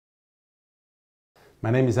My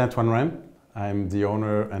name is Antoine Rem. I'm the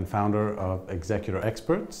owner and founder of Executor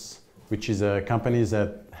Experts, which is a company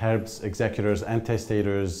that helps executors and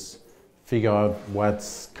testators figure out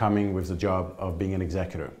what's coming with the job of being an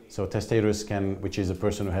executor. So testators can, which is a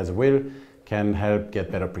person who has a will, can help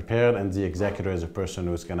get better prepared, and the executor is a person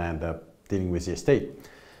who's going to end up dealing with the estate.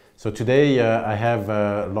 So today I have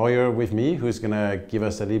a lawyer with me who's going to give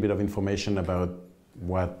us a little bit of information about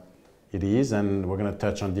what it is, and we're going to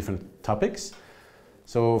touch on different topics.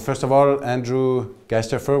 So first of all, Andrew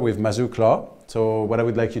Geisterfer with Masuch Law. So what I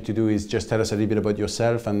would like you to do is just tell us a little bit about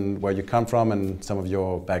yourself and where you come from and some of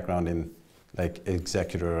your background in like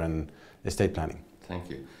executor and estate planning. Thank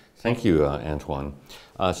you. Thank you, Antoine.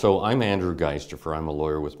 So I'm Andrew Geisterfer. I'm a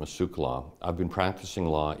lawyer with Masuch Law. I've been practicing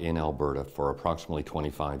law in Alberta for approximately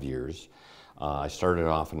 25 years. I started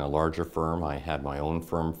off in a larger firm. I had my own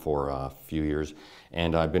firm for a few years,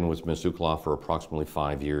 and I've been with Masuch Law for approximately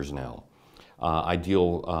 5 years now. I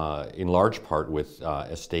deal in large part with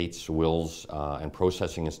estates, wills, and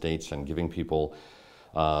processing estates and giving people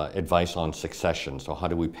advice on succession. So how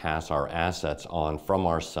do we pass our assets on from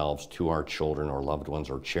ourselves to our children or loved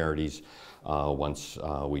ones or charities once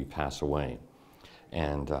we pass away?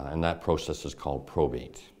 And that process is called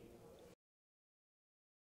probate.